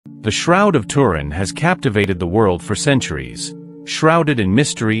The Shroud of Turin has captivated the world for centuries, shrouded in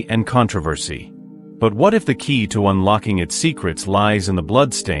mystery and controversy. But what if the key to unlocking its secrets lies in the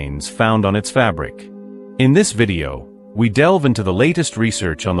bloodstains found on its fabric? In this video, we delve into the latest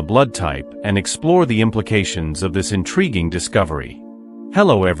research on the blood type and explore the implications of this intriguing discovery.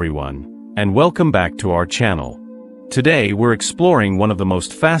 Hello everyone, and welcome back to our channel. Today we're exploring one of the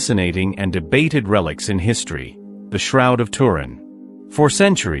most fascinating and debated relics in history, the Shroud of Turin. For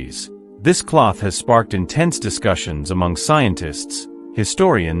centuries, this cloth has sparked intense discussions among scientists,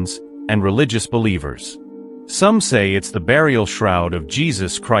 historians, and religious believers. Some say it's the burial shroud of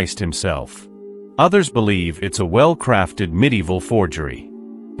Jesus Christ himself. Others believe it's a well-crafted medieval forgery.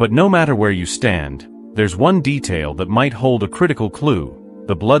 But no matter where you stand, there's one detail that might hold a critical clue: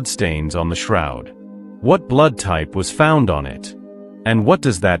 the bloodstains on the shroud. What blood type was found on it? And what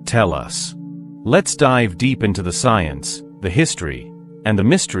does that tell us? Let's dive deep into the science, the history, and the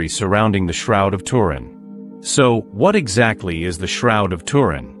mystery surrounding the Shroud of Turin. So, what exactly is the Shroud of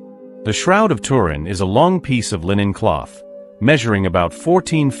Turin? The Shroud of Turin is a long piece of linen cloth, measuring about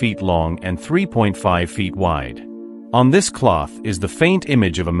 14 feet long and 3.5 feet wide. On this cloth is the faint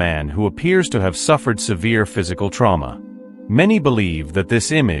image of a man who appears to have suffered severe physical trauma. Many believe that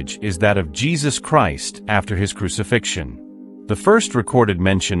this image is that of Jesus Christ after his crucifixion. The first recorded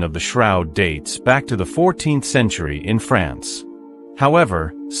mention of the shroud dates back to the 14th century in France.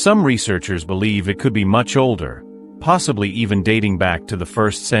 However, some researchers believe it could be much older, possibly even dating back to the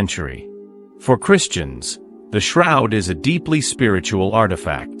 1st century. For Christians, the shroud is a deeply spiritual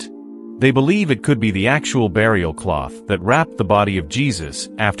artifact. They believe it could be the actual burial cloth that wrapped the body of Jesus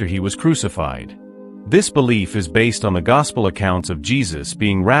after he was crucified. This belief is based on the gospel accounts of Jesus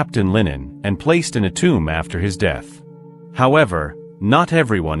being wrapped in linen and placed in a tomb after his death. However, not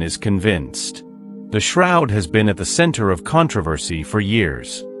everyone is convinced. The shroud has been at the center of controversy for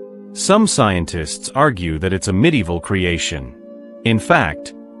years. Some scientists argue that it's a medieval creation. In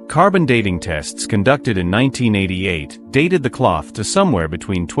fact, carbon dating tests conducted in 1988 dated the cloth to somewhere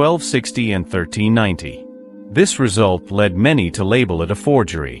between 1260 and 1390. This result led many to label it a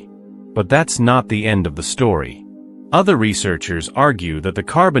forgery. But that's not the end of the story. Other researchers argue that the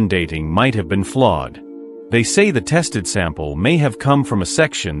carbon dating might have been flawed. They say the tested sample may have come from a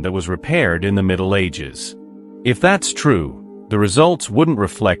section that was repaired in the Middle Ages. If that's true, the results wouldn't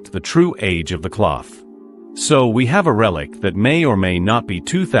reflect the true age of the cloth. So we have a relic that may or may not be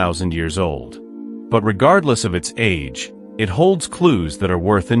 2,000 years old. But regardless of its age, it holds clues that are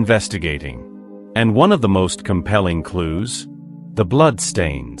worth investigating. And one of the most compelling clues? The blood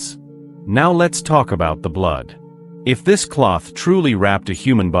stains. Now let's talk about the blood. If this cloth truly wrapped a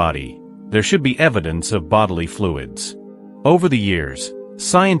human body, there should be evidence of bodily fluids. Over the years,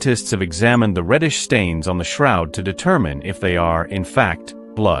 scientists have examined the reddish stains on the shroud to determine if they are, in fact,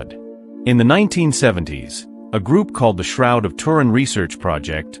 blood. In the 1970s, a group called the Shroud of Turin Research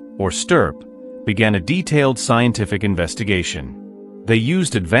Project, or STURP, began a detailed scientific investigation. They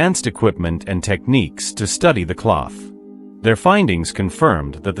used advanced equipment and techniques to study the cloth. Their findings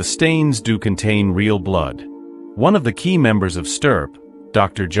confirmed that the stains do contain real blood. One of the key members of STURP,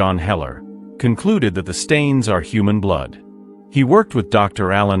 Dr. John Heller, concluded that the stains are human blood. He worked with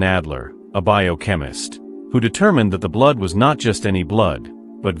Dr. Alan Adler, a biochemist, who determined that the blood was not just any blood,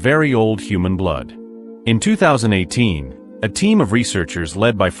 but very old human blood. In 2018, a team of researchers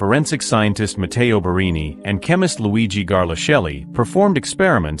led by forensic scientist Matteo Barini and chemist Luigi Garlascelli performed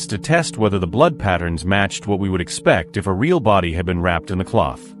experiments to test whether the blood patterns matched what we would expect if a real body had been wrapped in the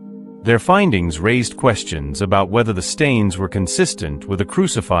cloth. Their findings raised questions about whether the stains were consistent with a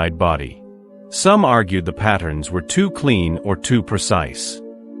crucified body. Some argued the patterns were too clean or too precise.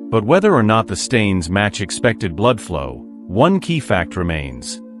 But whether or not the stains match expected blood flow, one key fact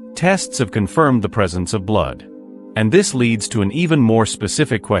remains: tests have confirmed the presence of blood. And this leads to an even more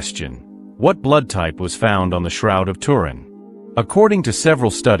specific question: what blood type was found on the Shroud of Turin? According to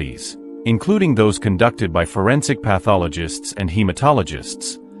several studies, including those conducted by forensic pathologists and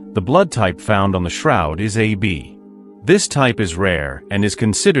hematologists, the blood type found on the shroud is AB. This type is rare and is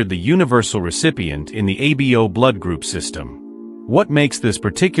considered the universal recipient in the ABO blood group system. What makes this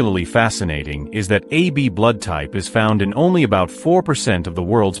particularly fascinating is that AB blood type is found in only about 4% of the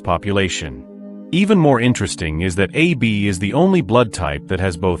world's population. Even more interesting is that AB is the only blood type that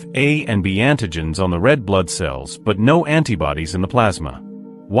has both A and B antigens on the red blood cells but no antibodies in the plasma.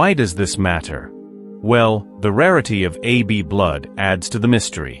 Why does this matter? Well, the rarity of AB blood adds to the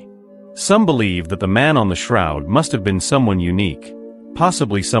mystery. Some believe that the man on the shroud must have been someone unique,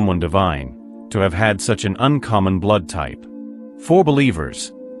 possibly someone divine, to have had such an uncommon blood type. For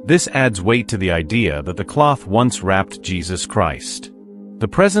believers, this adds weight to the idea that the cloth once wrapped Jesus Christ. The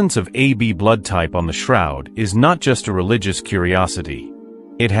presence of AB blood type on the shroud is not just a religious curiosity.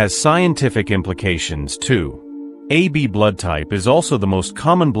 It has scientific implications too. AB blood type is also the most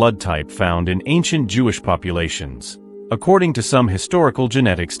common blood type found in ancient Jewish populations, according to some historical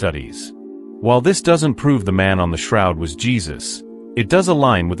genetic studies. While this doesn't prove the man on the shroud was Jesus, it does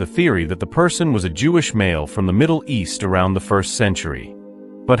align with the theory that the person was a Jewish male from the Middle East around the 1st century.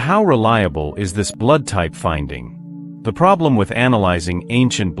 But how reliable is this blood type finding? The problem with analyzing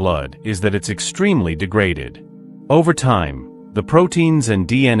ancient blood is that it's extremely degraded. Over time, the proteins and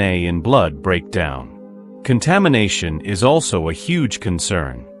DNA in blood break down. Contamination is also a huge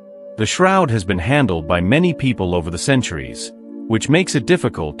concern. The shroud has been handled by many people over the centuries, which makes it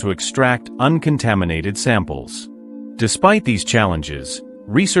difficult to extract uncontaminated samples. Despite these challenges,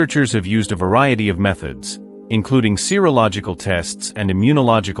 researchers have used a variety of methods, including serological tests and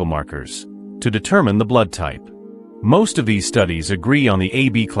immunological markers, to determine the blood type. Most of these studies agree on the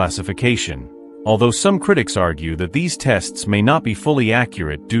AB classification, although some critics argue that these tests may not be fully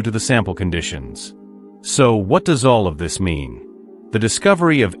accurate due to the sample conditions. So, what does all of this mean? The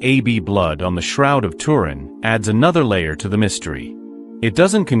discovery of AB blood on the Shroud of Turin adds another layer to the mystery. It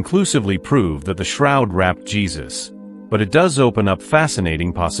doesn't conclusively prove that the shroud wrapped Jesus, but it does open up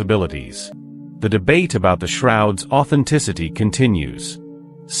fascinating possibilities. The debate about the shroud's authenticity continues.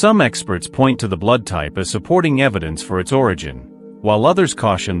 Some experts point to the blood type as supporting evidence for its origin, while others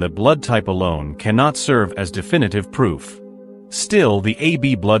caution that blood type alone cannot serve as definitive proof. Still, the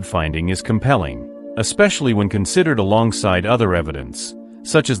AB blood finding is compelling, especially when considered alongside other evidence,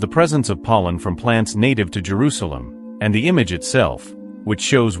 such as the presence of pollen from plants native to Jerusalem, and the image itself, which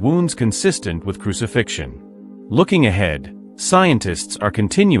shows wounds consistent with crucifixion. Looking ahead, scientists are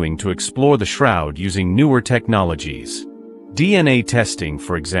continuing to explore the shroud using newer technologies. DNA testing,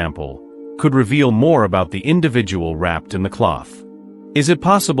 for example, could reveal more about the individual wrapped in the cloth. Is it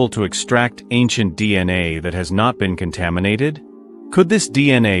possible to extract ancient DNA that has not been contaminated? Could this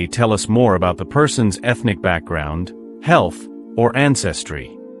DNA tell us more about the person's ethnic background, health, or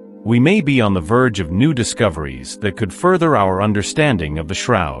ancestry? We may be on the verge of new discoveries that could further our understanding of the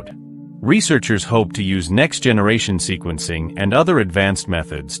shroud. Researchers hope to use next-generation sequencing and other advanced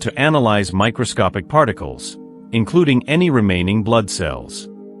methods to analyze microscopic particles, including any remaining blood cells.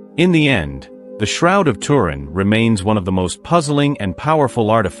 In the end, the Shroud of Turin remains one of the most puzzling and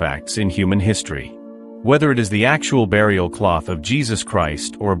powerful artifacts in human history. Whether it is the actual burial cloth of Jesus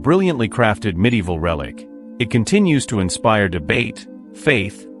Christ or a brilliantly crafted medieval relic, it continues to inspire debate,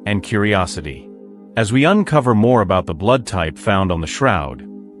 faith, and curiosity. As we uncover more about the blood type found on the shroud,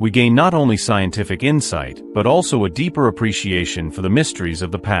 we gain not only scientific insight but also a deeper appreciation for the mysteries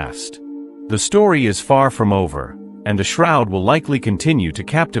of the past. The story is far from over, and the shroud will likely continue to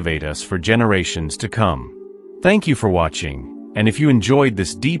captivate us for generations to come. Thank you for watching, and if you enjoyed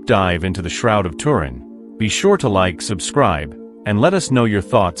this deep dive into the Shroud of Turin, be sure to like, subscribe, and let us know your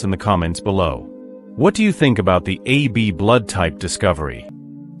thoughts in the comments below. What do you think about the AB blood type discovery?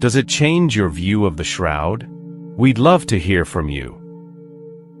 Does it change your view of the shroud? We'd love to hear from you.